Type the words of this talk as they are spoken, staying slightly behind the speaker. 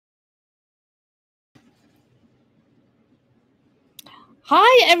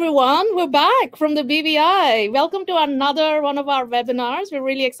Hi, everyone. We're back from the BVI. Welcome to another one of our webinars. We're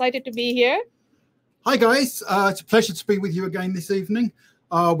really excited to be here. Hi, guys. It's a pleasure to be with you again this evening.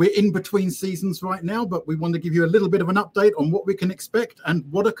 We're in between seasons right now, but we want to give you a little bit of an update on what we can expect and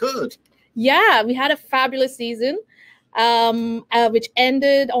what occurred. Yeah, we had a fabulous season, which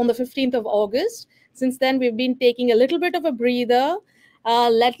ended on the 15th of August. Since then, we've been taking a little bit of a breather.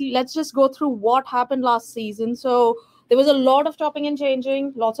 Let's just go through what happened last season. So there was a lot of chopping and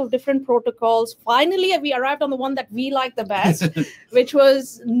changing, lots of different protocols. Finally, we arrived on the one that we like the best, which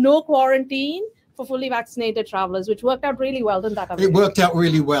was no quarantine for fully vaccinated travelers, which worked out really well, didn't that? It worked out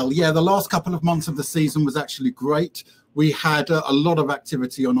really well. Yeah, the last couple of months of the season was actually great. We had a lot of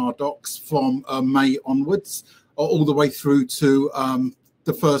activity on our docks from May onwards, all the way through to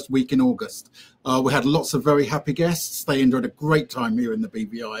the first week in August. We had lots of very happy guests. They enjoyed a great time here in the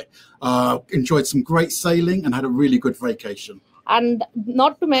BVI, enjoyed some great sailing and had a really good vacation. And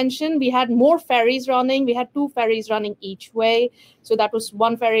not to mention, we had more ferries running. We had 2 ferries running each way. So that was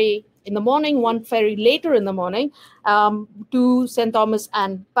one ferry in the morning, one ferry later in the morning to St. Thomas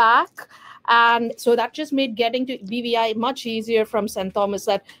and back. And so that just made getting to BVI much easier from St. Thomas.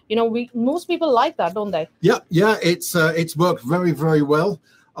 That, you know, most people like that, don't they? Yeah, it's worked very, very well.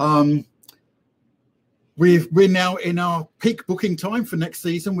 We're now in our peak booking time for next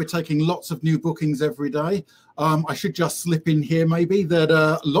season. We're taking lots of new bookings every day. I should just slip in here maybe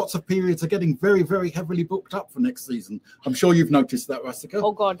that lots of periods are getting very, very heavily booked up for next season. I'm sure you've noticed that, Rasika.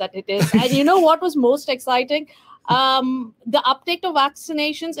 Oh, God, that it is. And you know what was most exciting? The uptake of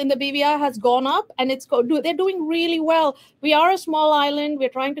vaccinations in the BVI has gone up, and they're doing really well. We are a small island. We're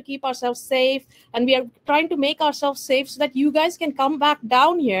trying to keep ourselves safe, and we are trying to make ourselves safe so that you guys can come back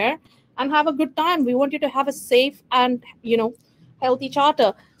down here and have a good time. We want you to have a safe and, you know, healthy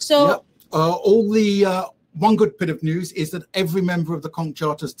charter. So one good bit of news is that every member of the Conch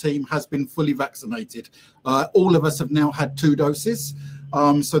Charters team has been fully vaccinated. All of us have now had 2 doses.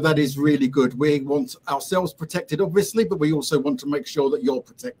 So that is really good. We want ourselves protected, obviously, but we also want to make sure that you're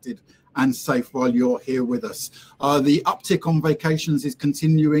protected and safe while you're here with us. The uptick on vacations is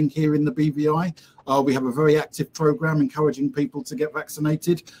continuing here in the BVI. We have a very active program encouraging people to get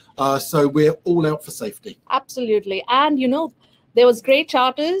vaccinated. So we're all out for safety. Absolutely. And, you know, there was great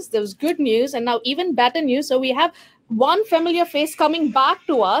charters, there was good news, and now even better news. So we have one familiar face coming back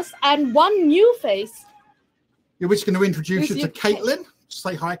to us and one new face. Yeah, we're just going to introduce you to Caitlin.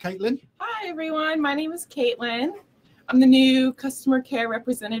 Say hi, Caitlin. Hi, everyone. My name is Caitlin. I'm the new customer care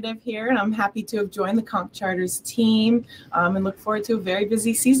representative here, and I'm happy to have joined the Conch Charters team and look forward to a very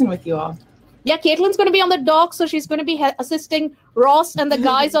busy season with you all. Yeah, Caitlin's going to be on the dock, so she's going to be assisting Ross and the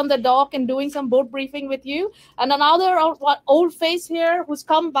guys on the dock and doing some boat briefing with you. And another old face here who's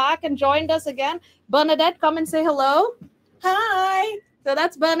come back and joined us again. Bernadette, come and say hello. Hi. So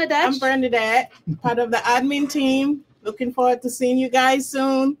that's Bernadette. I'm Bernadette, part of the admin team. Looking forward to seeing you guys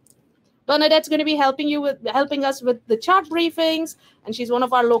soon. Bernadette's going to be helping us with the chart briefings, and she's one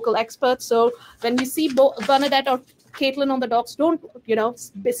of our local experts. So when you see Bernadette or Caitlin on the docks, don't, you know,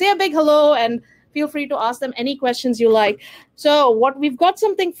 say a big hello and feel free to ask them any questions you like. So we've got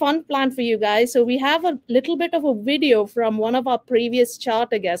something fun planned for you guys. So we have a little bit of a video from one of our previous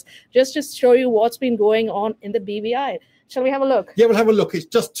charter guests, just to show you what's been going on in the BVI. Shall we have a look? Yeah, we'll have a look. It's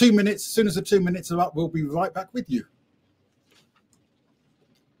just 2 minutes. As soon as the 2 minutes are up, we'll be right back with you.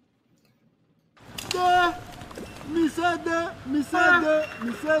 Me said that, me come on,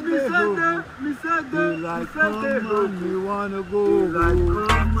 me wanna go.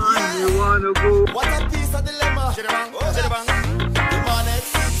 What a piece of dilemma.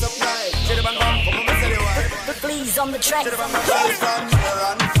 Please on the track. From near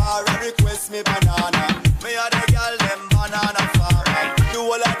and far, request me banana. Me a the girl them banana far. Do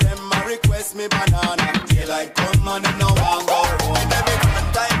all of them a request me banana. Daylight come and them no want go home. Every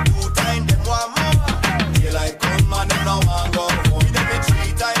time, 2 times, them want more. Daylight come and them no want go home. Every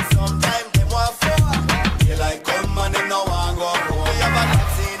 3 times, sometimes them want 4. Daylight come and them no want go home. We have a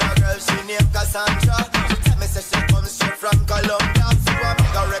seen a girl, she named Cassandra. She tell me say she comes straight from Colombia. So I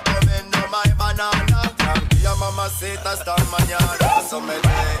make her recommend no my banana. Your mama say ta star mañana. So me do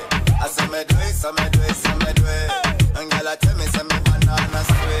it, so me do it, so me do it, so me do it. And girl a tell me say me banana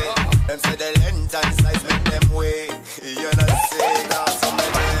sweet. Them say the length and size make them wait. You know say that. So me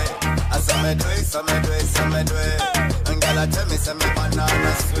do it, so me do it, so me do it, so me do it. And girl a tell me say me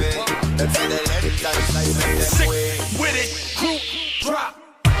banana sweet. Them say the length and size make them wait. With it, group drop.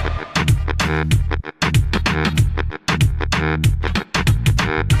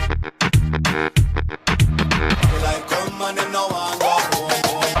 Like come on and no one go home.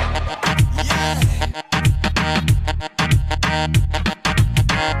 Yeah.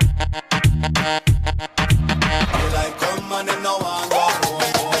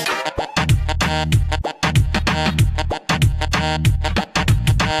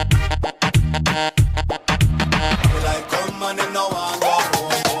 Like come on in no one go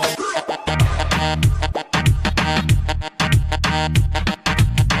home.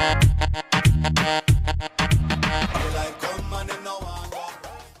 Like come on in no one go.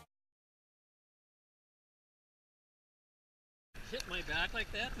 Hit my back like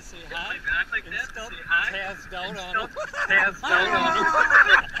that to say hi. Hit my back like that to say hi. Hands down on him. Hands down on him.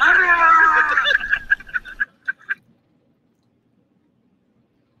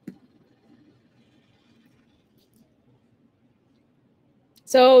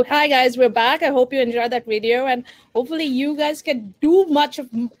 So hi guys, we're back. I hope you enjoyed that video, and hopefully you guys can do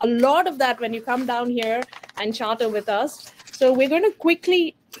a lot of that when you come down here and charter with us. So we're going to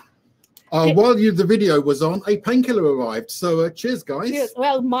quickly while the video was on, a painkiller arrived. So cheers, guys. Cheers.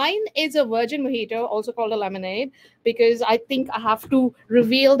 Well, mine is a virgin mojito, also called a lemonade, because I think I have to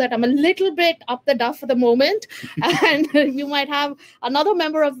reveal that I'm a little bit up the duff for the moment, and you might have another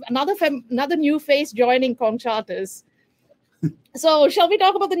member of another new face joining Conch Charters. So shall we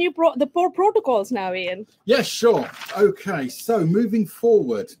talk about the four protocols now, Ian? Yes, sure. Okay, so moving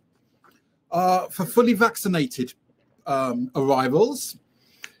forward, for fully vaccinated arrivals,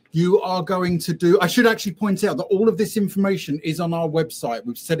 you are going to do, I should actually point out that all of this information is on our website.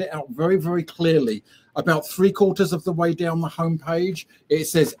 We've set it out very, very clearly. About 3/4 of the way down the homepage, it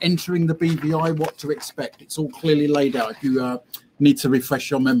says entering the BVI, what to expect. It's all clearly laid out if you need to refresh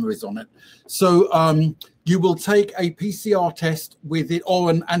your memories on it. So you will take a PCR test with it,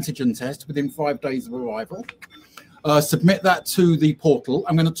 or an antigen test within 5 days of arrival. Submit that to the portal.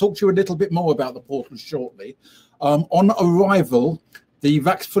 I'm going to talk to you a little bit more about the portal shortly. On arrival, the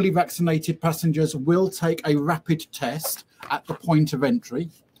fully vaccinated passengers will take a rapid test at the port of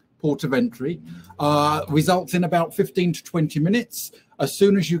entry. Results in about 15 to 20 minutes. As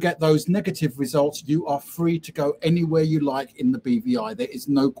soon as you get those negative results, you are free to go anywhere you like in the BVI. There is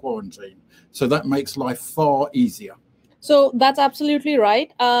no quarantine. So that makes life far easier. So that's absolutely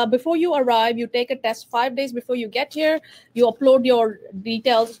right. Before you arrive, you take a test 5 days before you get here. You upload your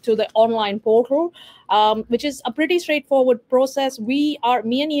details to the online portal, which is a pretty straightforward process. Me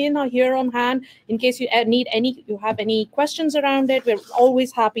and Ian are here on hand in case you have any questions around it. We're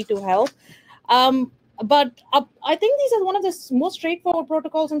always happy to help. But I think these are one of the most straightforward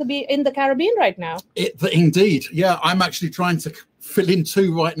protocols in the Caribbean right now. Indeed. Yeah, I'm actually trying to fill in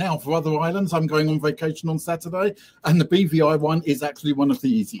 2 right now for other islands. I'm going on vacation on Saturday, and the BVI one is actually one of the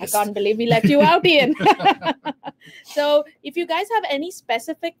easiest. I can't believe we left you out, Ian. So if you guys have any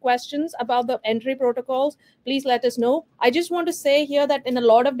specific questions about the entry protocols, please let us know. I just want to say here that in a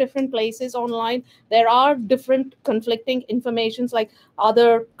lot of different places online, there are different conflicting informations, like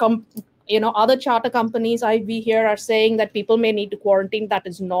other charter companies we here are saying that people may need to quarantine. That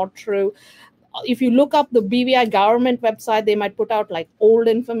is not true. If you look up the BVI government website, they might put out like old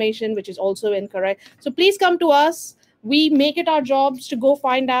information, which is also incorrect. So please come to us. We make it our jobs to go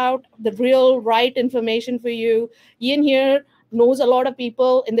find out the real right information for you. Ian here knows a lot of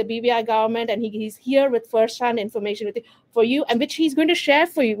people in the BVI government, and he's here with first-hand information for you, and which he's going to share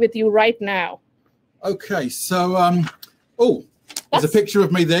with you right now. Okay, so there's a picture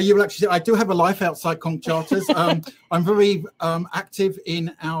of me there. You will actually, I do have a life outside Conch Charters. I'm very active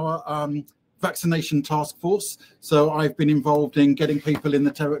in our vaccination task force. So I've been involved in getting people in the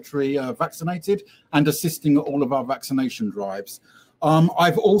territory vaccinated and assisting at all of our vaccination drives.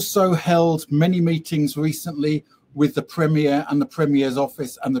 I've also held many meetings recently with the Premier and the Premier's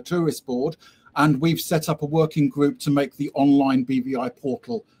office and the Tourist Board, and we've set up a working group to make the online BVI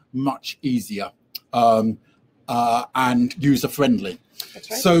portal much easier and user-friendly. That's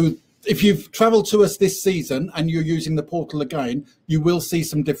right. So if you've traveled to us this season and you're using the portal again, you will see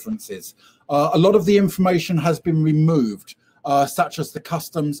some differences. A lot of the information has been removed, such as the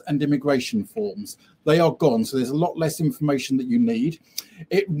customs and immigration forms. They are gone, so there's a lot less information that you need.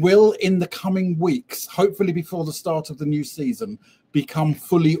 It will, in the coming weeks, hopefully before the start of the new season, become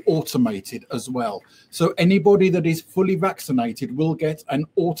fully automated as well. So anybody that is fully vaccinated will get an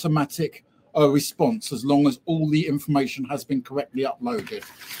automatic response as long as all the information has been correctly uploaded.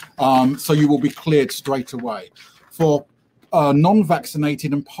 So you will be cleared straight away. For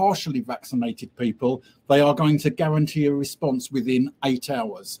non-vaccinated and partially vaccinated people, they are going to guarantee a response within 8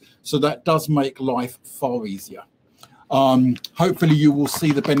 hours. So that does make life far easier. Hopefully you will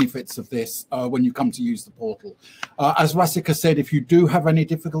see the benefits of this when you come to use the portal. As Rasika said, if you do have any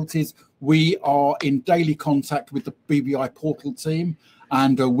difficulties, we are in daily contact with the BVI portal team,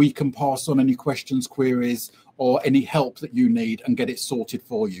 and we can pass on any questions, queries or any help that you need and get it sorted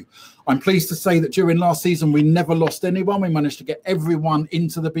for you. I'm pleased to say that during last season, we never lost anyone. We managed to get everyone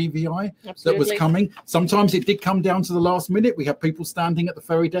into the BVI that was coming. Sometimes it did come down to the last minute. We had people standing at the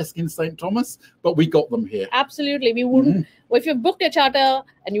ferry desk in St. Thomas, but we got them here. Absolutely. We wouldn't. Well, if you've booked a charter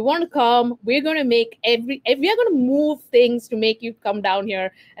and you want to come, we're going to make we are going to move things to make you come down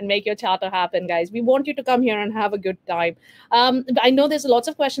here and make your charter happen, guys. We want you to come here and have a good time. I know there's lots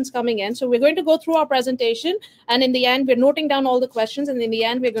of questions coming in, so we're going to go through our presentation, and in the end, we're noting down all the questions, and in the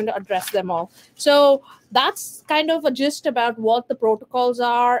end, we're going to address them all. So that's kind of a gist about what the protocols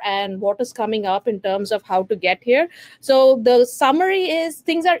are and what is coming up in terms of how to get here. So the summary is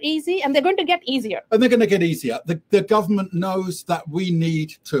things are easy, and they're going to get easier. And they're going to get easier. The government knows that we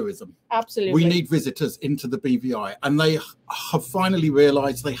need tourism. Absolutely. We need visitors into the BVI, and they have finally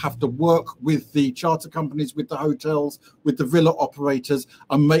realized they have to work with the charter companies, with the hotels, with the villa operators,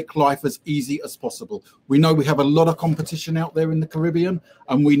 and make life as easy as possible. We know we have a lot of competition out there in the Caribbean,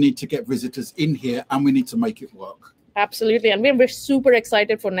 and we need to get visitors in here, and we need to make it work. Absolutely. And we're super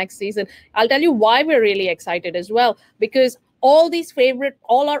excited for next season. I'll tell you why we're really excited as well, because all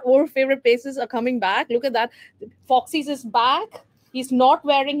our old favorite places are coming back. Look at that. Foxy's is back. He's not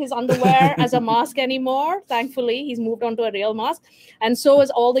wearing his underwear as a mask anymore. Thankfully, he's moved on to a real mask. And so is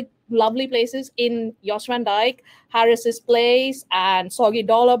all the lovely places in Jost Van Dyke, Harris's Place, and Soggy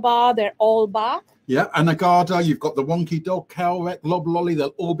Dollar Bar. They're all back. Yeah, and Agada, you've got the Wonky Dog, Cowwreck, Lob Lolly. They'll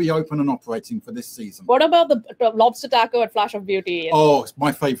all be open and operating for this season. What about the Lobster Taco at Flash of Beauty? Oh, it's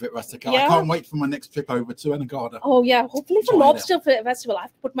my favourite restaurant. Yeah? I can't wait for my next trip over to Agada. Oh, yeah. Hopefully for Lobster Festival. I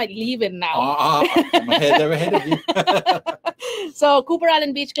have to put my leave in now. They're ahead of you. So Cooper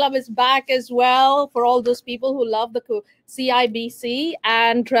Island Beach Club is back as well for all those people who love the CIBC.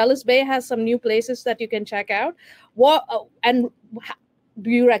 And Trellis Bay has some new places that you can check out. Do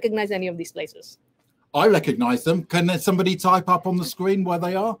you recognize any of these places? I recognize them. Can somebody type up on the screen where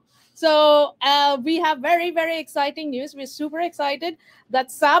they are? So we have very, very exciting news. We're super excited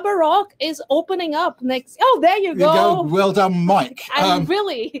that Sabre Rock is opening up next. Oh, there you go. Well done, Mike. And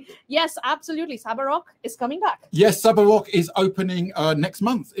really, yes, absolutely. Sabre Rock is coming back. Yes, Sabre Rock is opening next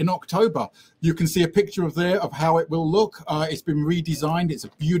month in October. You can see a picture of how it will look. It's been redesigned. It's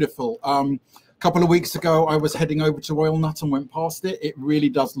beautiful. A couple of weeks ago, I was heading over to Royal Nut and went past it. It really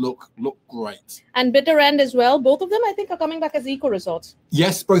does look great. And Bitter End as well. Both of them, I think, are coming back as eco resorts.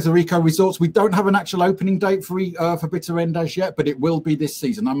 Yes, both are eco resorts. We don't have an actual opening date for Bitter End as yet, but it will be this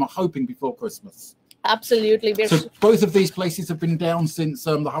season. I'm hoping before Christmas. Absolutely. So both of these places have been down since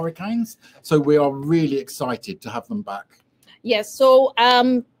the hurricanes. So we are really excited to have them back. Yes. So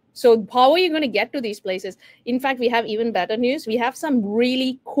how are you going to get to these places? In fact, we have even better news. We have some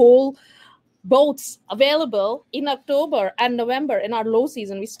really cool boats available in October and November in our low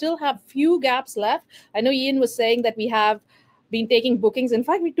season. We still have few gaps left. I know Ian was saying that we have been taking bookings. In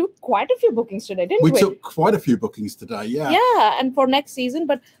fact, we took quite a few bookings today, didn't we? We took quite a few bookings today, yeah. Yeah, and for next season.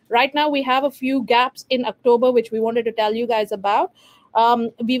 But right now we have a few gaps in October, which we wanted to tell you guys about.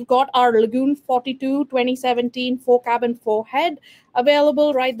 We've got our Lagoon 42 2017 4-cabin 4-head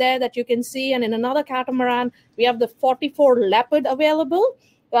available right there that you can see. And in another catamaran, we have the 44 Leopard available.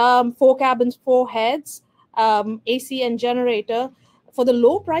 4 cabins, 4 heads, AC and generator for the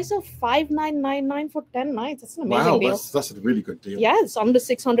low price of $5,999 for 10 nights. That's an amazing deal. Wow, that's a really good deal. Yeah, it's under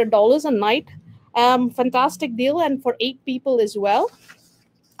 $600 a night. Fantastic deal, and for 8 people as well.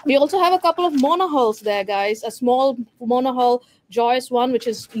 We also have a couple of monohulls there, guys. A small monohull, Joyous one, which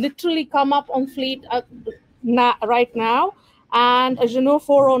has literally come up on fleet right now, and a Jeanneau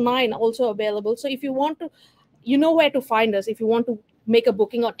 409 also available. So if you want to, you know where to find us. If you want to make a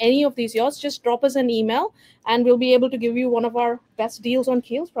booking on any of these yachts, just drop us an email and we'll be able to give you one of our best deals on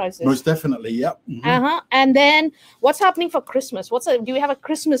Keel's prices. Most definitely, yep. And then what's happening for Christmas? Do we have a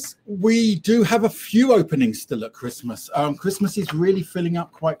Christmas? We do have a few openings still at Christmas. Christmas is really filling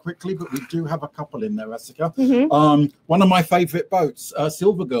up quite quickly, but we do have a couple in there, Asika. One of my favorite boats,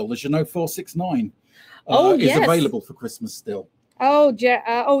 Silver Girl, the Jeanneau 469, is available for Christmas still. Oh,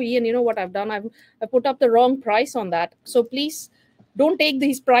 Ian, you know what I've done? I put up the wrong price on that. So please don't take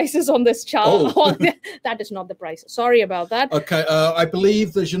these prices on this chart. Oh. That is not the price. Sorry about that. Okay, I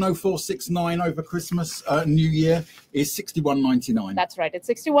believe the Jeanneau 469 over Christmas, New Year is $61.99. That's right. It's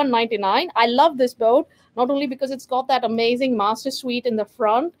 $61.99. I love this boat, not only because it's got that amazing master suite in the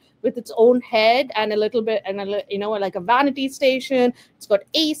front with its own head and a little bit, and like a vanity station. It's got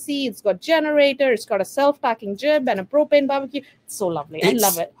AC, it's got generator, it's got a self-packing jib and a propane barbecue. It's so lovely. I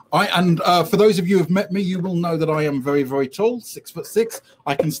love it. For those of you who have met me, you will know that I am very, very tall, 6'3", 6'6",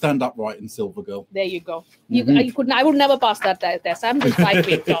 I can stand upright in Silver Girl. There you go. You couldn't. I would never pass that test. I'm just 5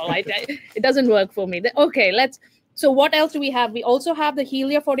 feet tall. It doesn't work for me. Okay, let's. So what else do we have? We also have the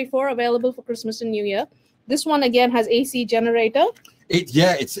Helia 44 available for Christmas and New Year. This one again has AC generator.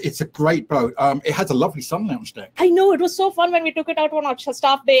 It's a great boat. It has a lovely sun lounge deck. I know, it was so fun when we took it out on our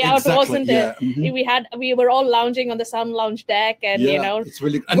staff day out, wasn't it? We were all lounging on the sun lounge deck, and it's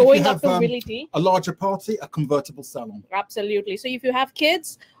really going up to Willie T. A larger party, a convertible salon. Absolutely. So if you have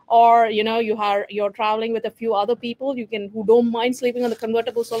kids, or you're traveling with a few other people, who don't mind sleeping on the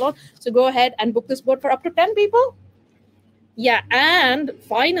convertible salon, so go ahead and book this boat for up to 10 people. Yeah, and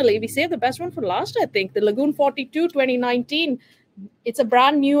finally, we saved the best one for last, I think, the Lagoon 42 2019. It's a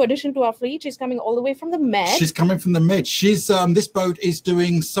brand new addition to our fleet. She's coming all the way from the Med. She's coming from the Med. She's this boat is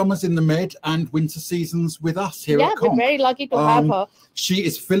doing summers in the Med and winter seasons with us here at Conch. We're very lucky to have her. She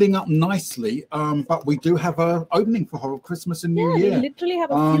is filling up nicely, but we do have an opening for her Christmas and New Year. We literally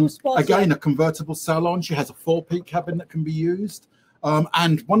have a few spots again, left. A convertible salon. She has a 4-peak cabin that can be used.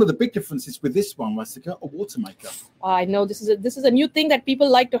 And one of the big differences with this one, Jessica, a water maker. I know this is a new thing that people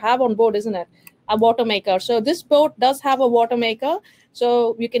like to have on board, isn't it? A water maker. So this boat does have a water maker.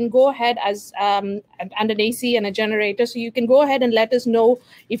 So you can go ahead and an AC and a generator. So you can go ahead and let us know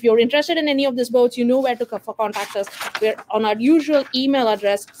if you're interested in any of these boats. You know where to contact us. We're on our usual email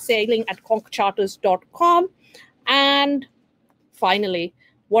address, sailing@conchcharters.com. And finally,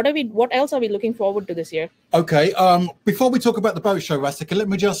 what else are we looking forward to this year? Okay, before we talk about the boat show, Rasika, let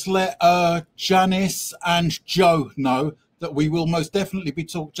me just let Janice and Joe know that we will most definitely be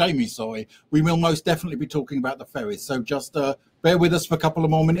we will most definitely be talking about the ferries. So just bear with us for a couple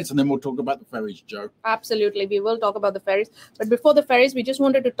of more minutes and then we'll talk about the ferries, Joe. Absolutely, we will talk about the ferries. But before the ferries, we just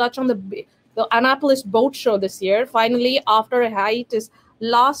wanted to touch on the Annapolis Boat Show this year. Finally, after a hiatus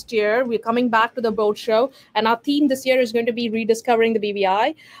last year, we're coming back to the boat show, and our theme this year is going to be rediscovering the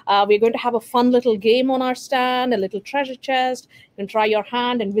BVI. We're going to have a fun little game on our stand, a little treasure chest. You can try your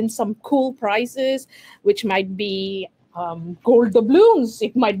hand and win some cool prizes, which might be gold doubloons.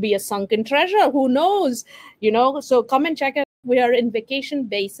 It might be a sunken treasure. Who knows? So come and check out. We are in Vacation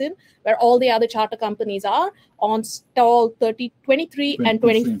Basin, where all the other charter companies are, on stall 23 and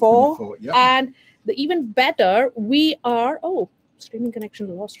 24. Yeah. And even better, we are... Oh, streaming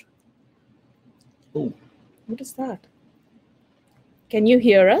connection lost. Oh. What is that? Can you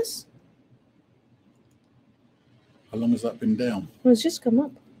hear us? How long has that been down? No, it's just come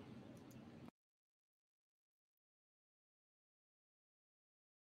up.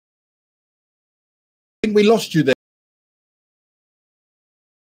 I think we lost you there.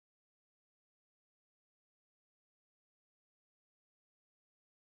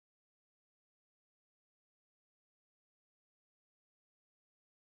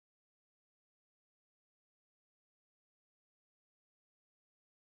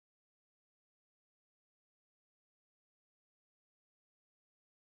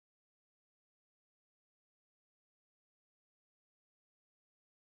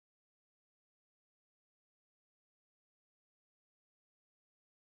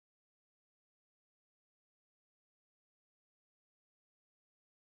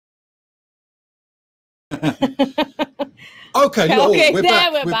 Okay,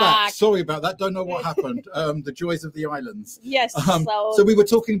 we're back. Sorry about that. Don't know what happened. The joys of the islands. Yes. So we were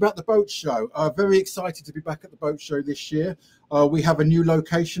talking about the boat show. Very excited to be back at the boat show this year. We have a new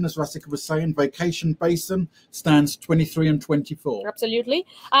location, as Rasika was saying. Vacation Basin, stands 23 and 24. Absolutely.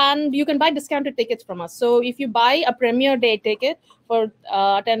 And you can buy discounted tickets from us. So if you buy a Premier Day ticket for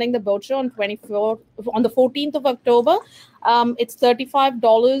attending the boat show on the 14th of October, it's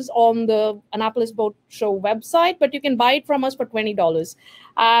 $35 on the Annapolis Boat Show website, but you can buy it from us for $20.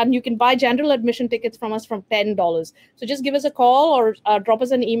 And you can buy general admission tickets from us from $10. So just give us a call or drop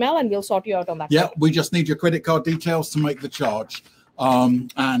us an email and we'll sort you out on that. Yeah, we just need your credit card details to make the charge.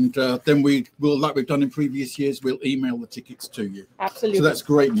 And then we will, like we've done in previous years, we'll email the tickets to you. Absolutely. So that's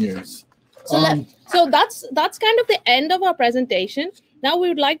great news. So that's kind of the end of our presentation. Now we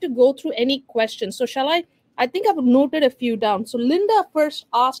would like to go through any questions. So shall I think I've noted a few down. So Linda first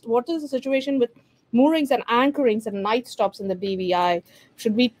asked, what is the situation with moorings and anchorings and night stops in the BVI?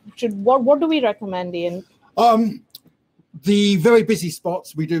 What do we recommend, Ian? The very busy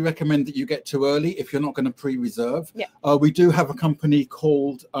spots, we do recommend that you get to early if you're not going to pre-reserve. Yeah. We do have a company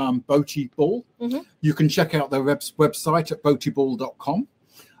called Boaty Ball. Mm-hmm. You can check out their website at boatyball.com.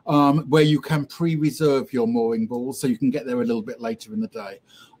 Where you can pre-reserve your mooring balls so you can get there a little bit later in the day.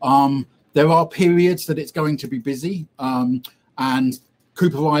 There are periods that it's going to be busy, and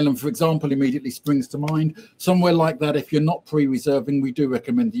Cooper Island, for example, immediately springs to mind. Somewhere like that, if you're not pre-reserving, we do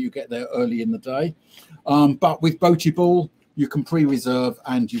recommend that you get there early in the day. But with Boaty Ball, you can pre-reserve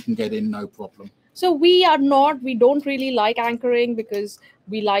and you can get in no problem. So we don't really like anchoring because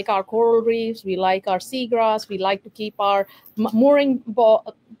we like our coral reefs, we like our seagrass, we like to keep our mooring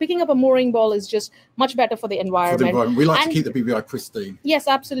ball. Picking up a mooring ball is just much better for the environment. We like to keep the BVI pristine. Yes,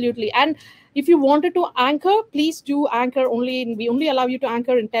 absolutely. And if you wanted to anchor, please do anchor only. We only allow you to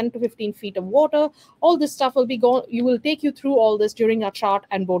anchor in 10 to 15 feet of water. All this stuff will be gone. You will take you through all this during our chart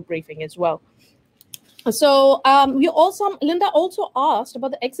and boat briefing as well. So Linda also asked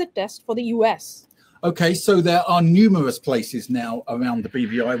about the exit test for the US. Okay, so there are numerous places now around the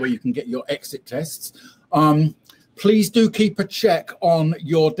BVI where you can get your exit tests. Please do keep a check on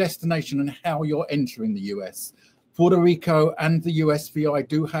your destination and how you're entering the US. Puerto Rico and the USVI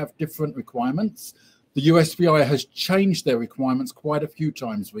do have different requirements. The USVI has changed their requirements quite a few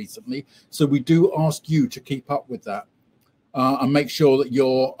times recently, so we do ask you to keep up with that and make sure that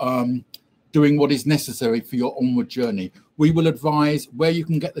you're doing what is necessary for your onward journey. We will advise where you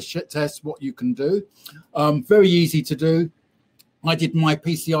can get the test, what you can do. Very easy to do. I did my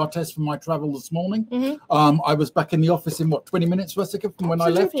PCR test for my travel this morning. I was back in the office in 20 minutes, Jessica, from when I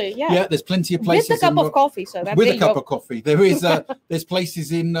left. Yeah. Yeah, there's plenty of places. With a cup of coffee, so with a cup of coffee. There is there's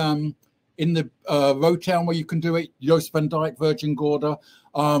places in the road town where you can do it. Joost van Dyke, Virgin Gorda.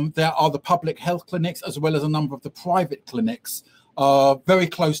 There are the public health clinics as well as a number of the private clinics very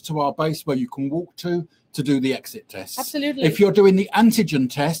close to our base where you can walk to do the exit test. Absolutely. If you're doing the antigen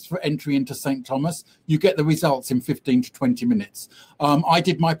test for entry into St. Thomas, you get the results in 15 to 20 minutes. I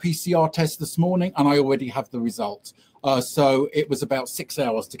did my PCR test this morning and I already have the result. So it was about 6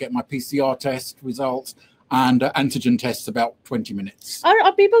 hours to get my PCR test results, and antigen tests about 20 minutes.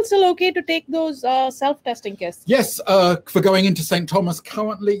 Are people still okay to take those self-testing kits? Yes, for going into St. Thomas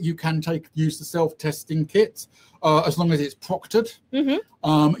currently, you can use the self-testing kit as long as it's proctored.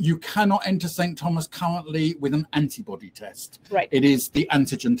 You cannot enter St. Thomas currently with an antibody test. Right. It is the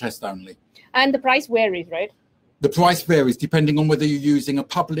antigen test only. And the price varies, right? The price varies depending on whether you're using a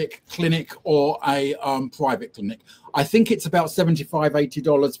public clinic or a private clinic. I think it's about $75,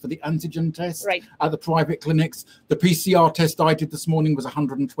 $80 for the antigen test at the private clinics. The PCR test I did this morning was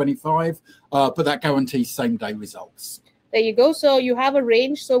 $125, but that guarantees same-day results. There you go. So you have a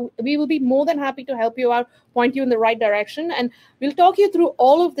range. So we will be more than happy to help you out, point you in the right direction, and we'll talk you through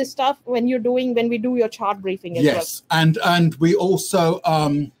all of this stuff when we do your chart briefing as well. Yes, and we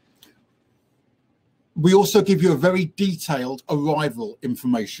also give you a very detailed arrival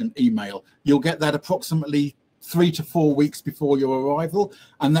information email. You'll get that approximately 3 to 4 weeks before your arrival,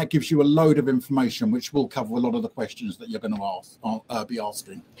 and that gives you a load of information which will cover a lot of the questions that you're going to be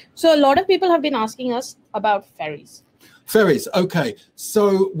asking. So a lot of people have been asking us about ferries. Ferries, okay.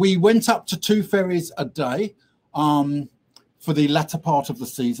 So we went up to 2 ferries a day for the latter part of the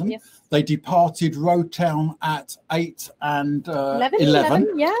season. Yes. They departed Road Town at 8 and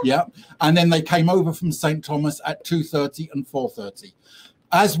 11. Yeah. And then they came over from St. Thomas at 2:30 and 4:30.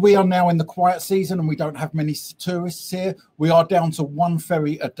 As we are now in the quiet season and we don't have many tourists here, we are down to 1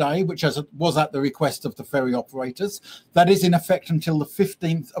 ferry a day, which was at the request of the ferry operators. That is in effect until the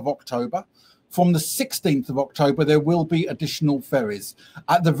 15th of October. From the 16th of October, there will be additional ferries.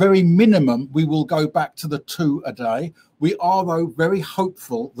 At the very minimum, we will go back to the 2 a day. We are, though, very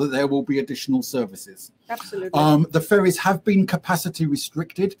hopeful that there will be additional services. Absolutely. The ferries have been capacity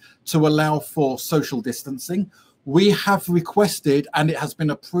restricted to allow for social distancing. We have requested, and it has been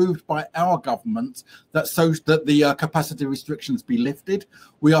approved by our government, that the capacity restrictions be lifted.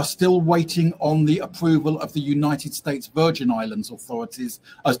 We are still waiting on the approval of the United States Virgin Islands authorities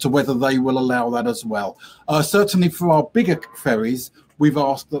as to whether they will allow that as well. Certainly for our bigger ferries, we've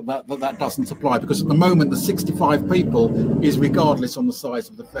asked that doesn't apply, because at the moment the 65 people is regardless on the size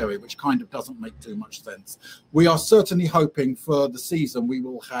of the ferry, which kind of doesn't make too much sense. We are certainly hoping for the season we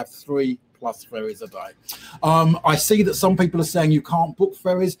will have 3+ ferries a day. I see that some people are saying you can't book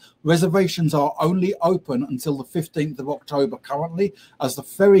ferries. Reservations are only open until the 15th of October currently, as the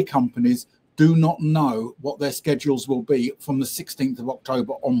ferry companies do not know what their schedules will be from the 16th of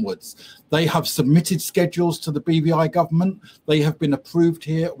October onwards. They have submitted schedules to the BVI government. They have been approved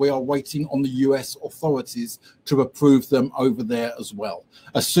here. We are waiting on the US authorities to approve them over there as well.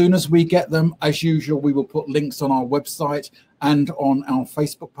 As soon as we get them, as usual, we will put links on our website and on our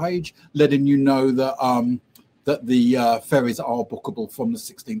Facebook page, letting you know that that the ferries are bookable from the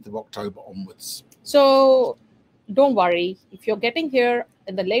 16th of October onwards. So don't worry. If you're getting here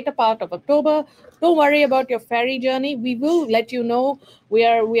in the later part of October, don't worry about your ferry journey. We will let you know. We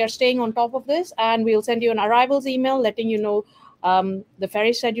are staying on top of this, and we'll send you an arrivals email letting you know The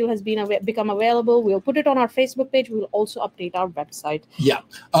ferry schedule has become available. We'll put it on our Facebook page. We'll also update our website. Yeah.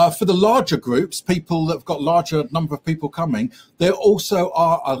 For the larger groups, people that have got larger number of people coming, there also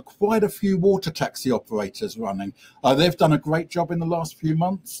are quite a few water taxi operators running. They've done a great job in the last few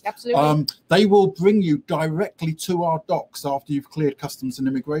months. Absolutely. They will bring you directly to our docks after you've cleared customs and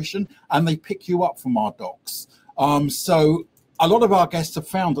immigration, and they pick you up from our docks. So a lot of our guests have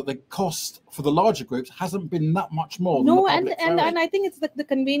found that the cost for the larger groups hasn't been that much more. No, than and I think it's the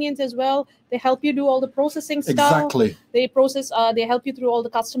convenience as well. They help you do all the processing stuff. Exactly. They process. They help you through all the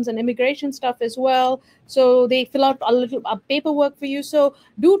customs and immigration stuff as well. So they fill out a little paperwork for you. So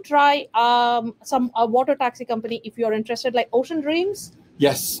do try a water taxi company if you're interested, like Ocean Dreams.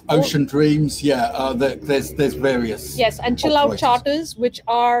 Yes, Ocean Dreams. Yeah, there's various. Yes, and Chill Out Charters,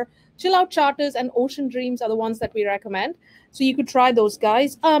 Chill Out Charters and Ocean Dreams are the ones that we recommend. So you could try those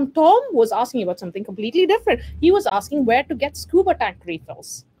guys. Tom was asking about something completely different. He was asking where to get scuba tank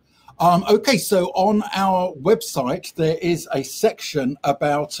refills. Okay, so on our website, there is a section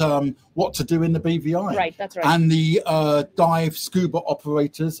about what to do in the BVI. Right, that's right. And the dive scuba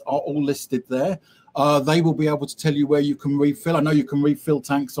operators are all listed there. They will be able to tell you where you can refill. I know you can refill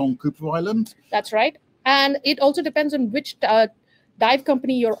tanks on Cooper Island. That's right. And it also depends on which dive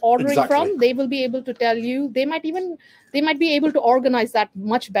company you're ordering from. They will be able to tell you. They might be able to organize that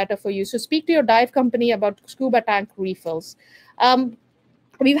much better for you. So speak to your dive company about scuba tank refills.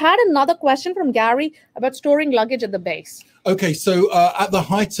 We've had another question from Gary about storing luggage at the base. Okay, so at the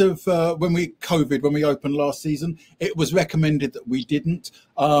height of when we opened last season, it was recommended that we didn't.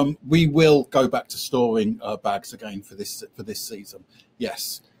 We will go back to storing bags again for this season.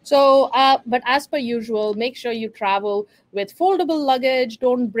 Yes. So, but as per usual, make sure you travel with foldable luggage.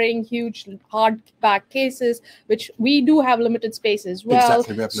 Don't bring huge hardback cases, which we do have limited space as well.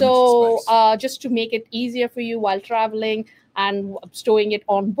 Exactly, we have so limited space. Just to make it easier for you while traveling and stowing it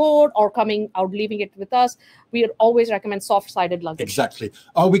on board or coming out, leaving it with us, we would always recommend soft-sided luggage. Exactly.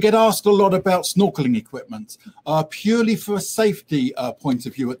 We get asked a lot about snorkeling equipment. Purely for a safety point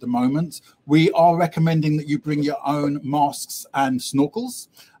of view at the moment, we are recommending that you bring your own masks and snorkels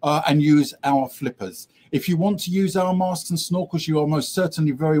and use our flippers. If you want to use our masks and snorkels, you are most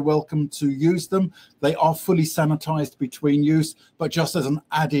certainly very welcome to use them. They are fully sanitized between use, but just as an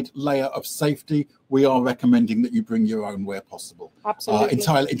added layer of safety, we are recommending that you bring your own where possible. Absolutely.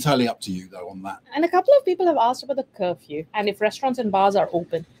 Entirely up to you, though, on that. And a couple of people have asked about the curfew and if restaurants and bars are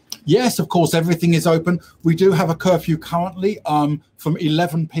open. Yes, of course, everything is open. We do have a curfew currently from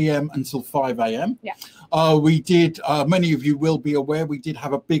 11 p.m. until 5 a.m. Yeah. We did, many of you will be aware, we did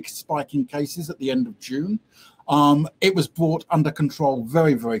have a big spike in cases at the end of June. It was brought under control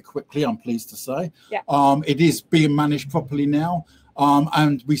very, very quickly, I'm pleased to say. Yeah. It is being managed properly now.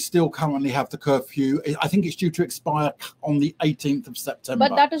 And we still currently have the curfew. I think it's due to expire on the 18th of September.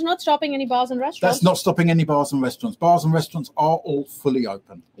 But that is not stopping any bars and restaurants. That's not stopping any bars and restaurants. Bars and restaurants are all fully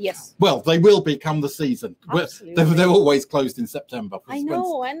open. Yes. Well, they will be come the season. Absolutely. They're always closed in September. I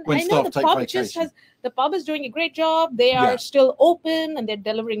know, and when I know the pub is doing a great job. They are still open and they're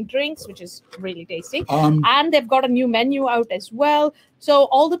delivering drinks, which is really tasty. And they've got a new menu out as well. So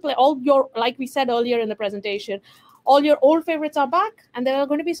all your, like we said earlier in the presentation, all your old favorites are back, and there are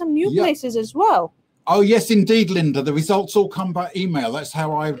going to be some new places as well. Oh, yes, indeed, Linda. The results all come by email. That's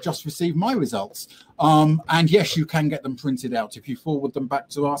how I've just received my results. And yes, you can get them printed out. If you forward them back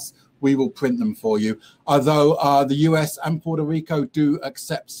to us, we will print them for you. Although the US and Puerto Rico do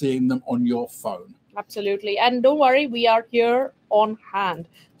accept seeing them on your phone. Absolutely. And don't worry, we are here on hand.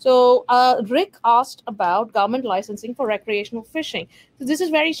 So Rick asked about government licensing for recreational fishing. So this is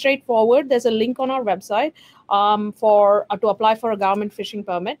very straightforward. There's a link on our website to apply for a government fishing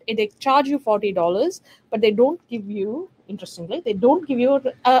permit. They charge you $40, but they don't give you, interestingly, they don't give you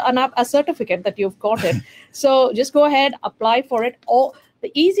a certificate that you've got it. So just go ahead, apply for it.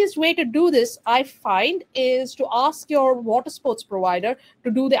 The easiest way to do this, I find, is to ask your water sports provider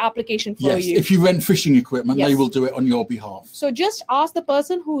to do the application for you. If you rent fishing equipment, they will do it on your behalf. So just ask the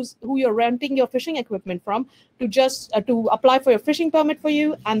person who you're renting your fishing equipment from to just to apply for your fishing permit for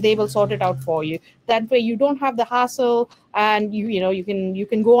you, and they will sort it out for you. That way, you don't have the hassle, and you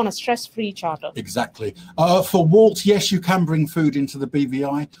can go on a stress-free charter. Exactly. For Walt, yes, you can bring food into the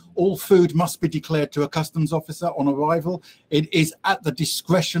BVI. All food must be declared to a customs officer on arrival. It is at the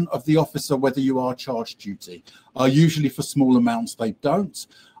discretion of the officer whether you are charged duty. Usually for small amounts, they don't.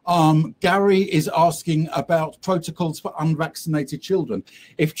 Gary is asking about protocols for unvaccinated children.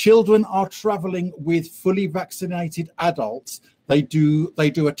 If children are traveling with fully vaccinated adults, they do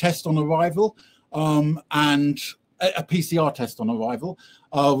a test on arrival and a PCR test on arrival,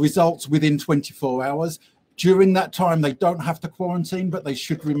 results within 24 hours. During that time, they don't have to quarantine, but they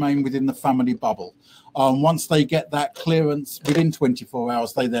should remain within the family bubble. Once they get that clearance within 24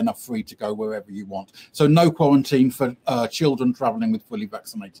 hours, they then are free to go wherever you want. So no quarantine for children traveling with fully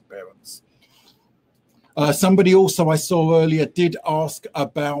vaccinated parents. Somebody also I saw earlier did ask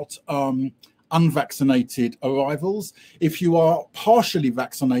about unvaccinated arrivals. If you are partially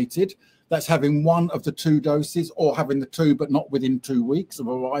vaccinated, that's having one of the 2 doses or having the 2 but not within 2 weeks of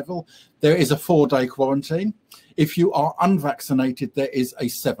arrival, there is a 4-day quarantine. If you are unvaccinated, there is a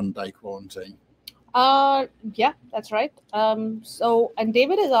 7-day quarantine. Yeah, that's right. And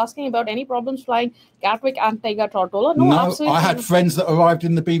David is asking about any problems flying Gatwick, Antigua, Tortola. No, absolutely. I had friends that arrived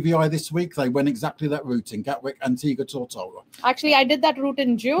in the BVI this week. They went exactly that route in Gatwick, Antigua, Tortola. Actually, I did that route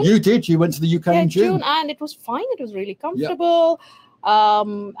in June. You did. You went to the UK in June. And it was fine. It was really comfortable. Yep.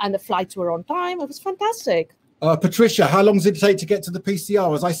 And the flights were on time. It was fantastic. Patricia, how long does it take to get to the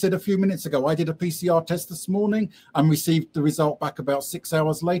PCR? As I said a few minutes ago, I did a PCR test this morning and received the result back about 6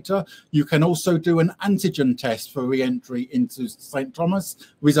 hours later. You can also do an antigen test for re-entry into St. Thomas.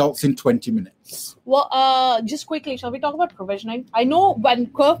 Results in 20 minutes. Well, just quickly, shall we talk about provisioning? I know when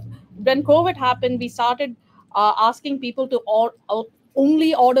COVID happened, we started asking people to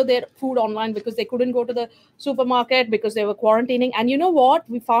only order their food online because they couldn't go to the supermarket because they were quarantining. And you know what?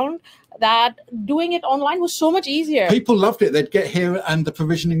 We found that doing it online was so much easier. People loved it. They'd get here and the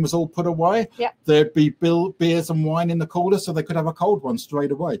provisioning was all put away. Yeah. There'd be beers and wine in the cooler so they could have a cold one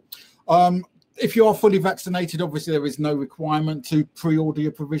straight away. If you are fully vaccinated, obviously there is no requirement to pre-order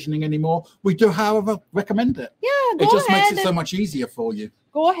your provisioning anymore. We do, however, recommend it. Yeah, it just makes it so much easier for you.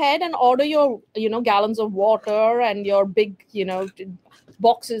 Go ahead and order your, gallons of water and your big,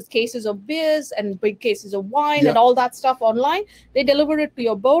 cases of beers and big cases of wine and all that stuff online. They deliver it to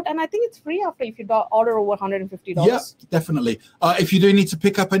your boat, and I think it's free after if you order over $150. Yeah, definitely. If you do need to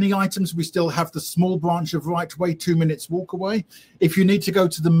pick up any items, we still have the small branch of Right Way, 2 minutes walk away. If you need to go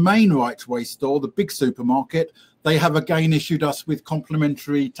to the main Right Way store, the big supermarket, they have again issued us with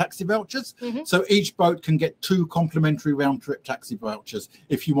complimentary taxi vouchers. Mm-hmm. So each boat can get 2 complimentary round trip taxi vouchers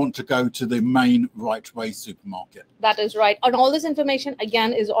if you want to go to the main Right Way supermarket. That is right. And all this information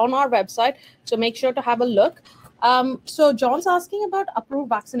again is on our website. So make sure to have a look. So John's asking about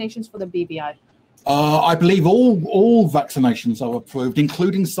approved vaccinations for the BVI. I believe all vaccinations are approved,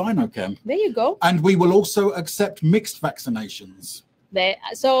 including Sinochem. There you go. And we will also accept mixed vaccinations.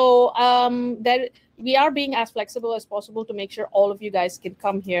 We are being as flexible as possible to make sure all of you guys can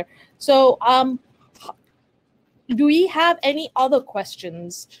come here. So do we have any other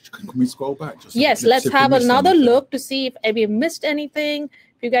questions? Can we scroll back? Yes, let's have another look to see if we missed anything.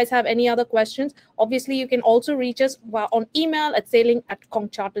 If you guys have any other questions, obviously you can also reach us on email at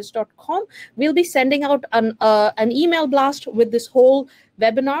sailing@concharters.com. We'll be sending out an email blast with this whole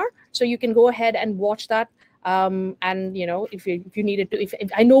webinar, so you can go ahead and watch that. And if you needed to, if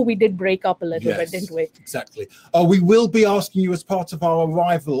I know we did break up a little bit, didn't we? Exactly. We will be asking you as part of our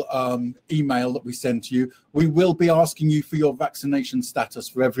arrival email that we sent to you. We will be asking you for your vaccination status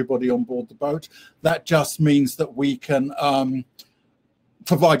for everybody on board the boat. That just means that we can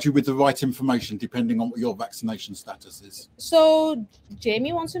provide you with the right information depending on what your vaccination status is. So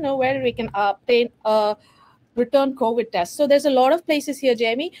Jamie wants to know where we can obtain a return COVID test. So there's a lot of places here,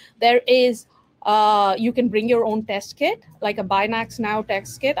 Jamie. There is you can bring your own test kit, like a Binax Now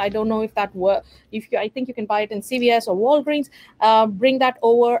test kit. I don't know if that works. I think you can buy it in CVS or Walgreens. Bring that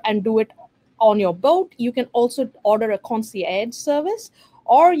over and do it on your boat. You can also order a concierge service,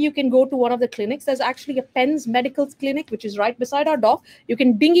 or you can go to one of the clinics. There's actually a Penn's Medical Clinic, which is right beside our dock. You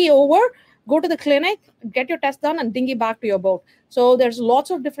can dinghy over, go to the clinic, get your test done, and dinghy back to your boat. So there's lots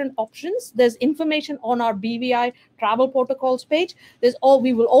of different options. There's information on our BVI travel protocols page.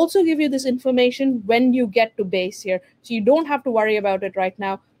 We will also give you this information when you get to base here. So you don't have to worry about it right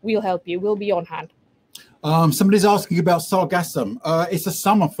now. We'll help you. We'll be on hand. Somebody's asking about sargassum. It's a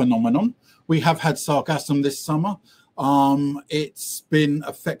summer phenomenon. We have had sargassum this summer. It's been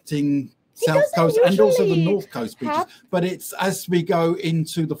affecting South Coast and also the North Coast beaches. But it's as we go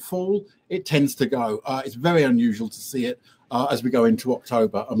into the fall, it tends to go. It's very unusual to see it as we go into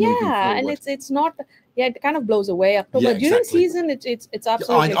October and moving forward. And it's not. Yeah, it kind of blows away. October during season, it's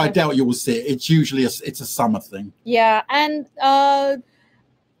absolutely. I doubt you will see it. It's usually it's a summer thing. Yeah, and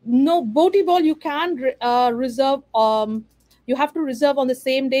no boaty ball. You can reserve. You have to reserve on the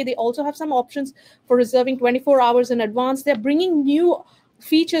same day. They also have some options for reserving 24 hours in advance. They're bringing new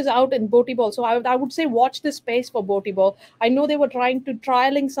features out in boaty ball. So I would say watch this space for boaty ball. I know they were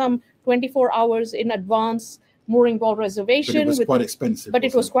trialing some 24 hours in advance mooring ball But reservation. it was quite expensive. But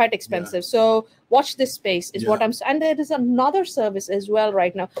it was quite expensive. So watch this space is what Yeah. I'm. And there is another service as well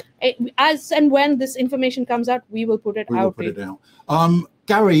right now. As and when this information comes out, we will put it We out. will put it out.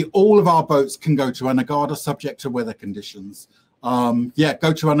 Gary, all of our boats can go to Anegada subject to weather conditions. Yeah,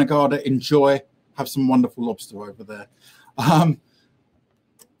 go to Anegada, enjoy, have some wonderful lobster over there.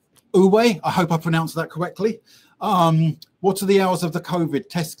 Uwe, I hope I pronounced that correctly. What are the hours of the COVID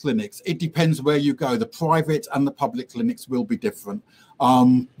test clinics? It depends where you go. The private and the public clinics will be different.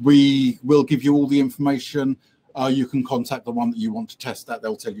 We will give you all the information. You can contact the one that you want to test at.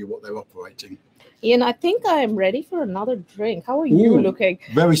 They'll tell you what they're operating. Ian, I think I am ready for another drink. How are you looking?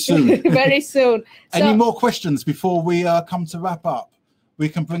 Very soon. Very soon. Any more questions before we come to wrap up? We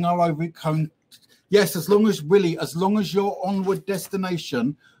can bring our overcome. Yes, as long as Willie, as long as your onward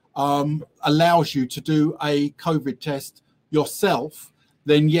destination allows you to do a COVID test yourself,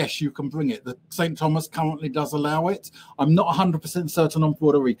 then yes, you can bring it. The St. Thomas currently does allow it. I'm not 100% certain on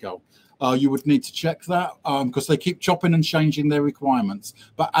Puerto Rico. You would need to check that because they keep chopping and changing their requirements.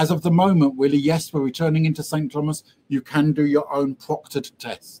 But as of the moment, Willie, yes, we're returning into St. Thomas. You can do your own proctored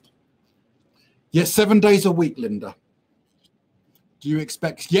test. Yes, 7 days a week, Linda. Do you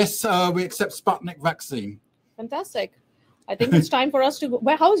expect? Yes, we accept Sputnik vaccine. Fantastic. I think it's time for us to go.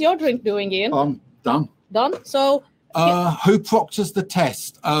 Well, how's your drink doing, Ian? Done. Done? So... who proctors the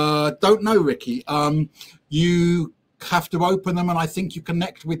test? Don't know, Ricky. You have to open them, and I think you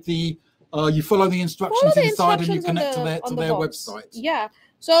connect with the... you follow the instructions inside and you connect to their website. Yeah.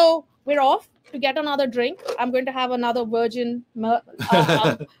 So we're off to get another drink. I'm going to have another virgin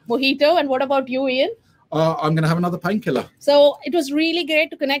mojito. And what about you, Ian? I'm going to have another painkiller. So it was really great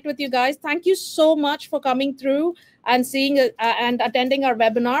to connect with you guys. Thank you so much for coming through and seeing and attending our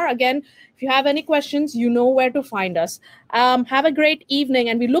webinar. Again, if you have any questions, you know where to find us. Have a great evening,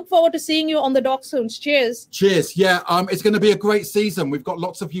 and we look forward to seeing you on the dock soon. Cheers. Cheers. Yeah, it's going to be a great season. We've got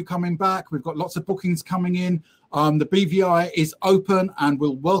lots of you coming back. We've got lots of bookings coming in. The BVI is open and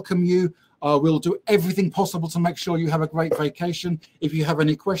we'll welcome you. We'll do everything possible to make sure you have a great vacation. If you have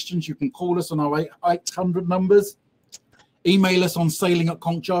any questions, you can call us on our 800 numbers. Email us on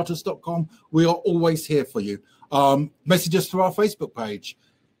sailing@concharters.com. We are always here for you. Message us through our Facebook page.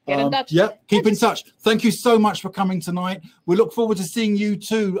 Get in touch. Yeah, keep in touch. Thank you so much for coming tonight. We look forward to seeing you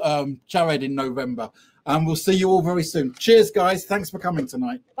too, Jared, in November. And we'll see you all very soon. Cheers, guys. Thanks for coming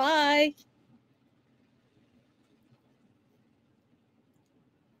tonight. Bye.